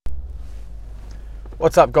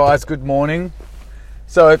What's up, guys? Good morning.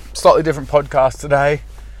 So, slightly different podcast today.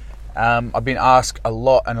 I've been asked a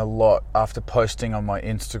lot after posting on my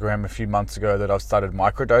Instagram a few months ago that I've started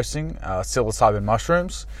microdosing psilocybin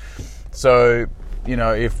mushrooms. So,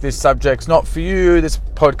 if this subject's not for you, this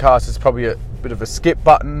podcast is probably a bit of a skip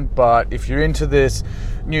button. But if you're into this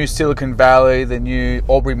new Silicon Valley, the new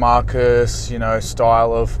Aubrey Marcus,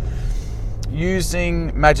 style of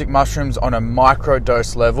using magic mushrooms on a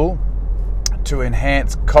microdose level to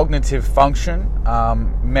enhance cognitive function,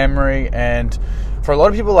 memory, and for a lot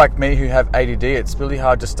of people like me who have ADD, it's really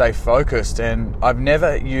hard to stay focused. And I've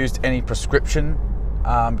never used any prescription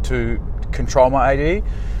to control my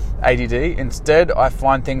ADD. Instead, I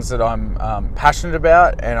find things that I'm passionate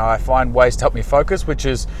about, and I find ways to help me focus, which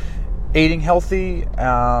is eating healthy,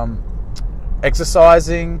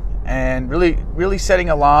 exercising, and really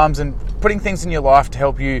setting alarms and putting things in your life to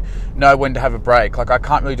help you know when to have a break. Like, I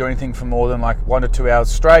can't really do anything for more than 1 to 2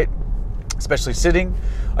 hours straight, especially sitting.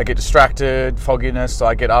 I get distracted, fogginess, so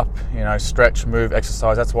I get up, stretch, move,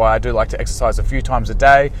 exercise. That's why I do like to exercise a few times a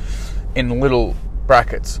day in little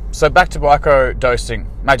brackets. So back to microdosing,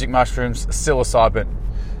 magic mushrooms, psilocybin.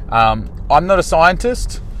 I'm not a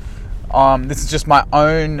scientist. This is my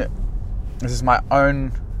own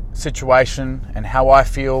situation and how I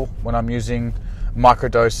feel when I'm using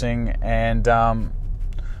microdosing, and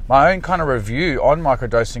my own kind of review on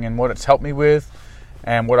microdosing and what it's helped me with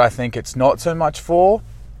and what I think it's not so much for.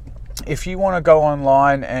 If you want to go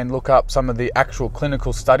online and look up some of the actual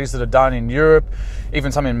clinical studies that are done in Europe,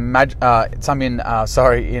 even some in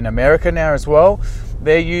America now as well,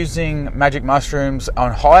 they're using magic mushrooms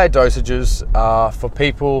on higher dosages for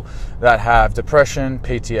people that have depression,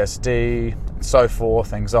 PTSD, so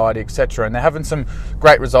forth, anxiety, etc. And they're having some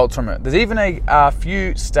great results from it. There's even a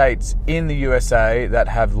few states in the USA that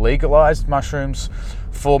have legalized mushrooms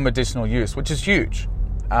for medicinal use, which is huge.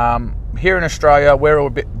 Here in Australia, we're a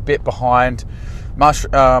bit behind.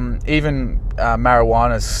 Even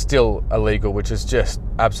marijuana is still illegal, which is just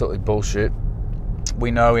absolutely bullshit.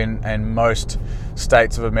 We know in most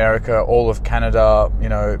states of America, all of Canada,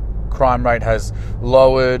 crime rate has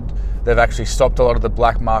lowered. They've actually stopped a lot of the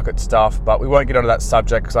black market stuff, but we won't get onto that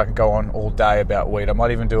subject because I could go on all day about weed. I might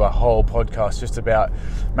even do a whole podcast just about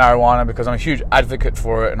marijuana because I'm a huge advocate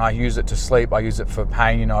for it and I use it to sleep. I use it for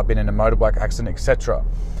pain. I've been in a motorbike accident, etc.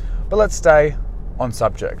 But let's stay on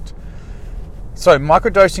subject. So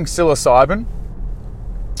microdosing psilocybin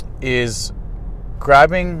is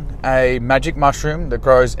grabbing a magic mushroom that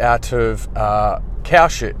grows out of cow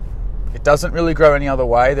shit. It doesn't really grow any other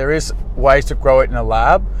way. There is ways to grow it in a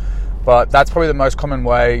lab, but that's probably the most common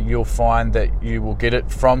way you'll find that you will get it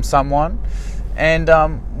from someone. And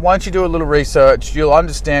once you do a little research, you'll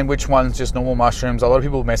understand which one's just normal mushrooms. A lot of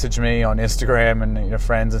people message me on Instagram and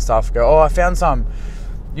friends and stuff go, "Oh, I found some."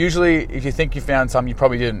 Usually, if you think you found some, you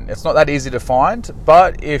probably didn't. It's not that easy to find,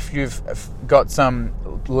 but if you've got some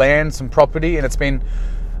land, some property, and it's been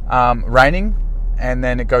raining, and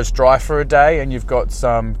then it goes dry for a day, and you've got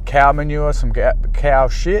some cow manure, some cow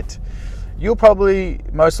shit, you'll probably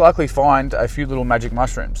most likely find a few little magic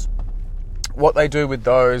mushrooms. What they do with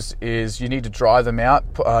those is you need to dry them out.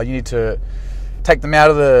 You need to take them out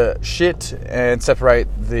of the shit and separate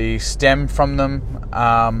the stem from them.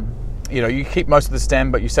 You keep most of the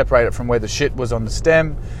stem, but you separate it from where the shit was on the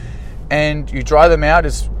stem, and you dry them out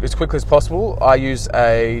as quickly as possible. I use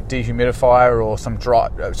a dehumidifier or some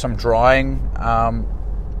drying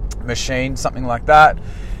machine, something like that.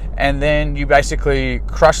 And then you basically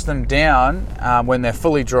crush them down when they're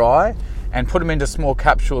fully dry and put them into small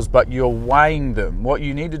capsules, but you're weighing them. What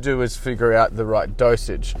you need to do is figure out the right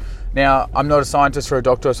dosage. Now, I'm not a scientist or a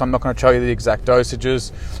doctor, so I'm not going to tell you the exact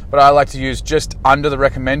dosages, but I like to use just under the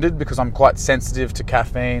recommended because I'm quite sensitive to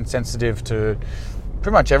caffeine, sensitive to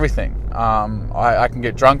pretty much everything. I can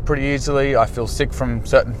get drunk pretty easily. I feel sick from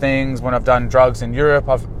certain things. When I've done drugs in Europe,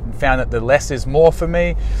 I've found that the less is more for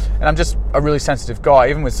me, and I'm just a really sensitive guy.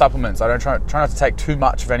 Even with supplements, I don't try not to take too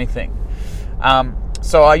much of anything.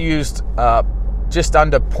 So I used just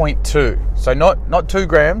under 0.2, so not 2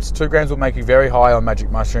 grams. 2 grams will make you very high on magic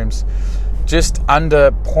mushrooms. Just under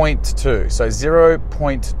 0.2, so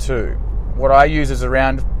 0.2. What I use is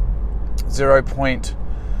around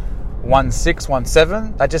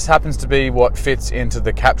 0.1617. That just happens to be what fits into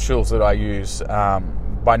the capsules that I use.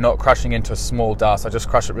 By not crushing into small dust, I just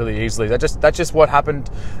crush it really easily. That's just what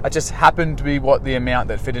happened. That just happened to be what the amount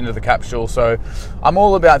that fit into the capsule. So I'm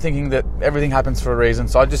all about thinking that everything happens for a reason.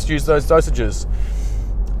 So I just use those dosages.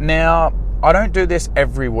 Now, I don't do this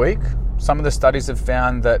every week. Some of the studies have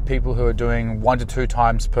found that people who are doing 1 to 2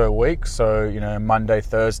 times per week, so Monday,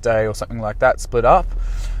 Thursday, or something like that, split up,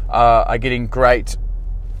 are getting great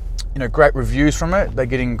great reviews from it. They're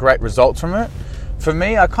getting great results from it. For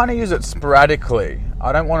me, I kind of use it sporadically.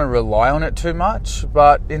 I don't want to rely on it too much,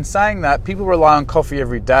 but in saying that, people rely on coffee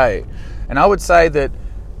every day. And I would say that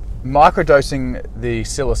microdosing the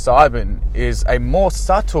psilocybin is a more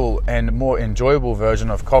subtle and more enjoyable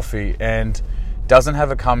version of coffee and doesn't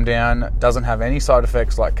have a come down, doesn't have any side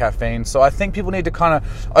effects like caffeine. So I think people need to kind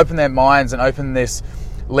of open their minds and open this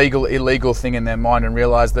legal, illegal thing in their mind and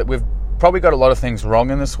realize that we've probably got a lot of things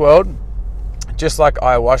wrong in this world. Just like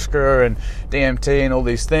ayahuasca and DMT and all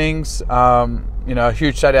these things. A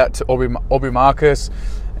huge shout out to Aubrey Marcus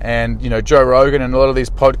and, Joe Rogan and a lot of these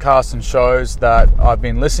podcasts and shows that I've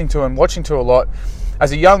been listening to and watching to a lot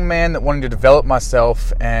as a young man that wanted to develop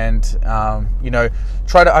myself and,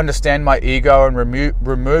 try to understand my ego and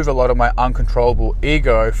remove a lot of my uncontrollable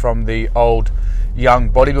ego from the old young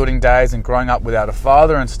bodybuilding days and growing up without a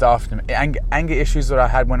father and stuff, and anger issues that I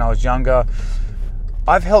had when I was younger.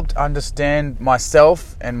 I've helped understand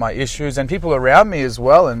myself and my issues and people around me as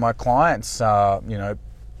well, and my clients,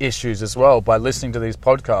 issues as well by listening to these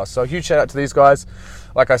podcasts. So a huge shout out to these guys.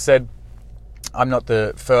 Like I said, I'm not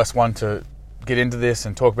the first one to get into this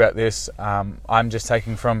and talk about this. I'm just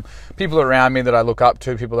taking from people around me that I look up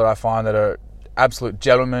to, people that I find that are absolute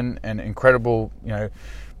gentlemen and incredible,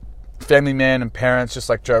 family men and parents, just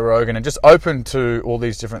like Joe Rogan, and just open to all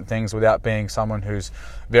these different things without being someone who's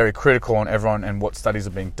very critical on everyone and what studies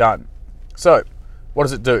are being done. So, what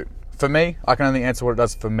does it do? For me, I can only answer what it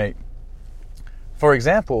does for me. For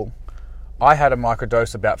example, I had a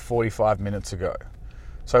microdose about 45 minutes ago.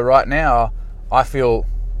 So right now, I feel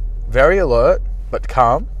very alert but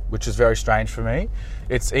calm, which is very strange for me.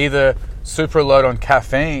 It's either super alert on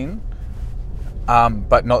caffeine,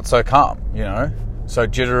 but not so calm, So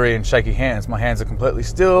jittery and shaky hands. My hands are completely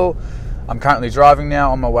still. I'm currently driving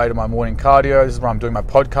now on my way to my morning cardio. This is where I'm doing my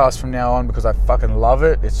podcast from now on because I fucking love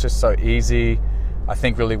it. It's just so easy. I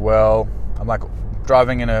think really well. I'm like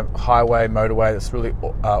driving in a highway, motorway that's really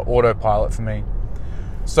autopilot for me.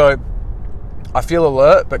 So I feel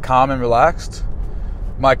alert but calm and relaxed.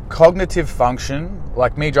 My cognitive function,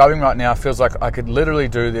 like me driving right now, feels like I could literally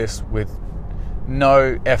do this with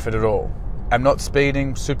no effort at all. I'm not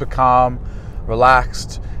speeding, super calm,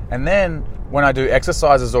 relaxed. And then when I do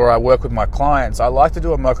exercises or I work with my clients, I like to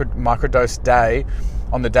do a microdose day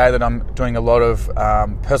on the day that I'm doing a lot of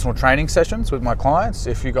personal training sessions with my clients.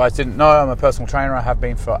 If you guys didn't know, I'm a personal trainer. I have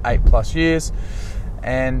been for 8+ years.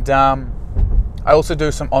 And I also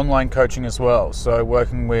do some online coaching as well. So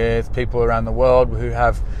working with people around the world who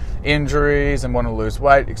have injuries and want to lose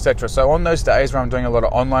weight, etc. So on those days where I'm doing a lot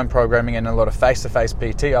of online programming and a lot of face-to-face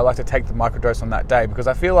PT, I like to take the microdose on that day because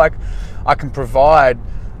I feel like I can provide,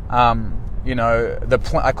 we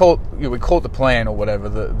call it the plan or whatever.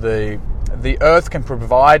 The earth can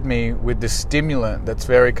provide me with this stimulant that's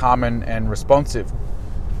very calm and responsive.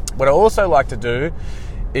 What I also like to do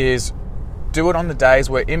is do it on the days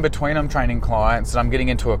where in between I'm training clients and I'm getting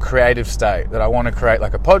into a creative state that I want to create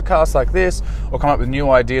like a podcast like this or come up with new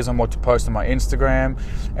ideas on what to post on my Instagram.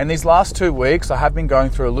 And these last 2 weeks I have been going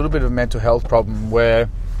through a little bit of a mental health problem where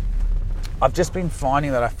I've just been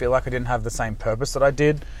finding that I feel like I didn't have the same purpose that I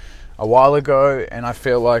did a while ago, and I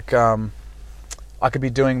feel like I could be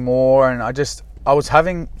doing more, and I was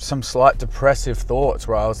having some slight depressive thoughts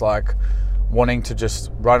where I was like wanting to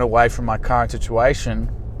just run away from my current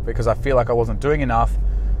situation because I feel like I wasn't doing enough.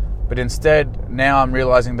 But instead, now I'm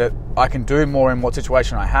realizing that I can do more in what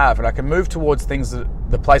situation I have, and I can move towards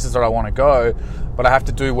the places that I want to go, but I have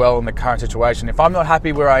to do well in the current situation. If I'm not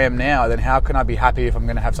happy where I am now, then how can I be happy if I'm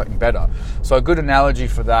going to have something better? So a good analogy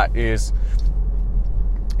for that is,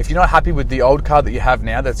 if you're not happy with the old car that you have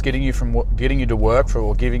now that's getting you to work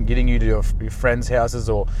or getting you to your friends' houses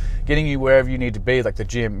or getting you wherever you need to be, like the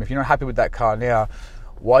gym, if you're not happy with that car now,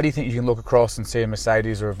 why do you think you can look across and see a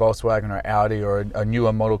Mercedes or a Volkswagen or an Audi or a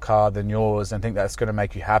newer model car than yours and think that's going to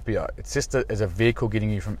make you happier? It's just as a vehicle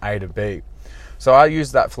getting you from A to B. So I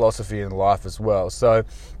use that philosophy in life as well. So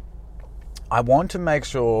I want to make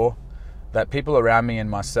sure that people around me and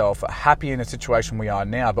myself are happy in the situation we are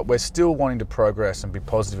now, but we're still wanting to progress and be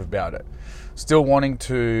positive about it. Still wanting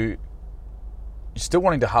to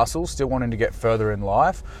hustle, still wanting to get further in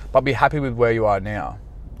life, but be happy with where you are now.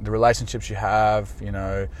 The relationships you have,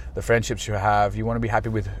 the friendships you have, you want to be happy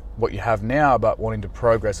with what you have now, but wanting to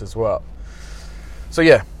progress as well. So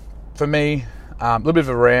yeah, for me, a little bit of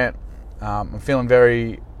a rant. I'm feeling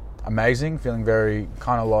very amazing, feeling very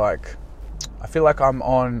I feel like I'm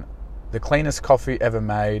on the cleanest coffee ever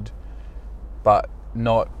made, but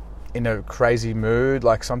not in a crazy mood.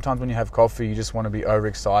 Like sometimes when you have coffee, you just want to be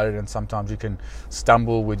overexcited, and sometimes you can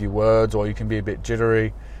stumble with your words or you can be a bit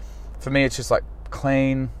jittery. For me, it's just like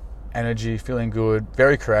clean, energy, feeling good,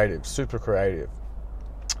 very creative, super creative.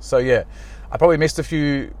 So yeah, I probably missed a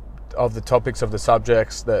few of the topics of the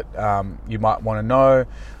subjects that you might want to know.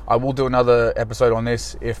 I will do another episode on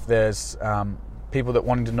this if there's people that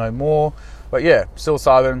wanting to know more. But yeah,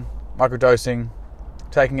 psilocybin, microdosing,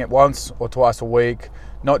 taking it once or twice a week,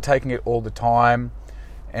 not taking it all the time,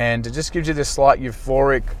 and it just gives you this slight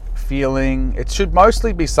euphoric feeling. It should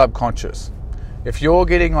mostly be subconscious. If you're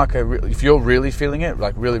getting if you're really feeling it,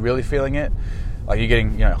 like really feeling it, like you're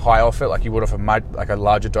getting high off it, like you would off a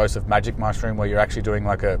larger dose of magic mushroom, where you're actually doing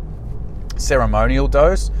like a ceremonial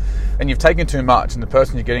dose, and you've taken too much, and the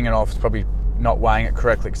person you're getting it off is probably not weighing it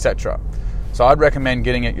correctly, etc. So I'd recommend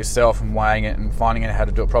getting it yourself and weighing it and finding out how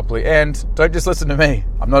to do it properly. And don't just listen to me.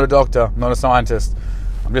 I'm not a doctor. I'm not a scientist.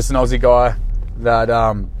 I'm just an Aussie guy that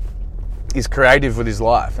is creative with his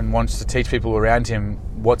life and wants to teach people around him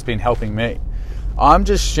what's been helping me. I'm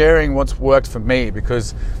just sharing what's worked for me,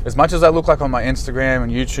 because as much as I look like on my Instagram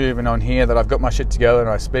and YouTube and on here that I've got my shit together and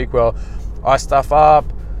I speak well, I stuff up.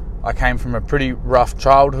 I came from a pretty rough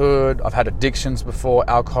childhood. I've had addictions before,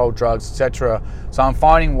 alcohol, drugs, etc. So I'm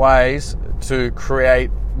finding ways to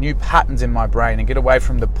create new patterns in my brain and get away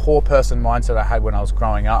from the poor person mindset I had when I was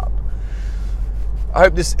growing up. I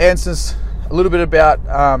hope this answers a little bit about,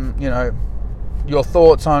 your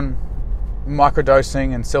thoughts on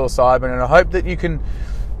microdosing and psilocybin, and I hope that you can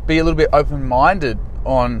be a little bit open-minded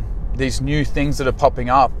on these new things that are popping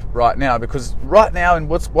up right now, because right now and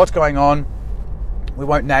what's going on, we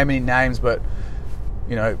won't name any names, but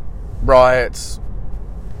riots,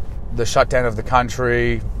 the shutdown of the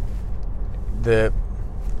country, the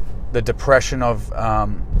depression of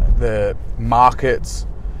the markets,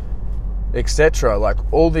 etc. Like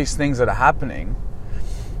all these things that are happening,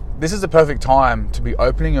 this is the perfect time to be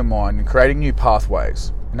opening your mind and creating new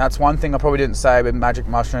pathways. And that's one thing I probably didn't say about magic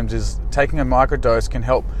mushrooms, is taking a microdose can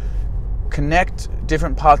help connect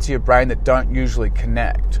different parts of your brain that don't usually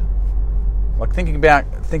connect. Like thinking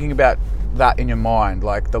about that in your mind,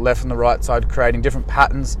 like the left and the right side, creating different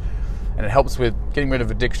patterns, and it helps with getting rid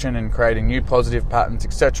of addiction and creating new positive patterns,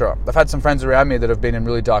 etc. I've had some friends around me that have been in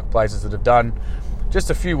really dark places that have done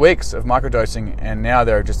just a few weeks of microdosing, and now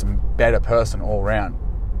they're just a better person all around.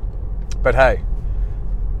 But hey,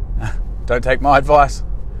 don't take my advice,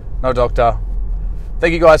 no doctor.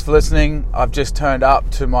 Thank you guys for listening. I've just turned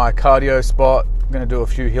up to my cardio spot. I'm going to do a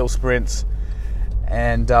few hill sprints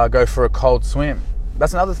and go for a cold swim.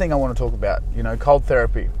 That's another thing I want to talk about, cold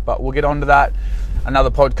therapy. But we'll get on to that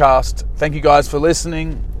another podcast. Thank you guys for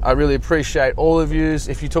listening. I really appreciate all of you.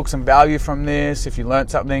 If you took some value from this, if you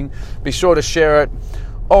learned something, be sure to share it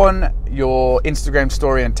on your Instagram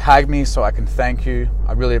story and tag me so I can thank you.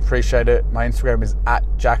 I really appreciate it. My Instagram is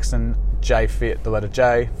 @JacksonJFit, the letter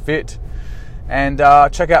J, fit. And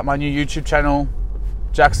check out my new YouTube channel,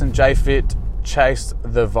 Jackson J Fit, Chase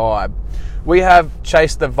the Vibe. We have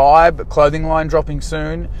Chase the Vibe clothing line dropping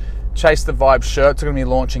soon. Chase the Vibe shirts are going to be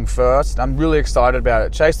launching first. I'm really excited about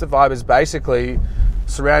it. Chase the Vibe is basically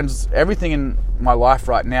surrounds everything in my life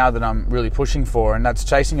right now that I'm really pushing for, and that's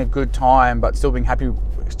chasing a good time but still being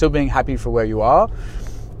happy for where you are.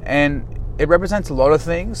 And it represents a lot of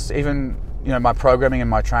things, even my programming and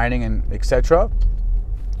my training and etc.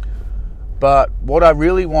 But what I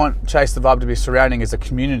really want Chase the Vibe to be surrounding is a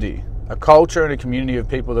community, a culture and a community of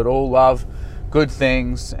people that all love good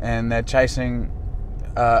things, and they're chasing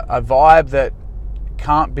a vibe that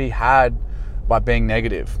can't be had by being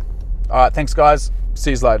negative. All right, thanks guys.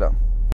 See you later.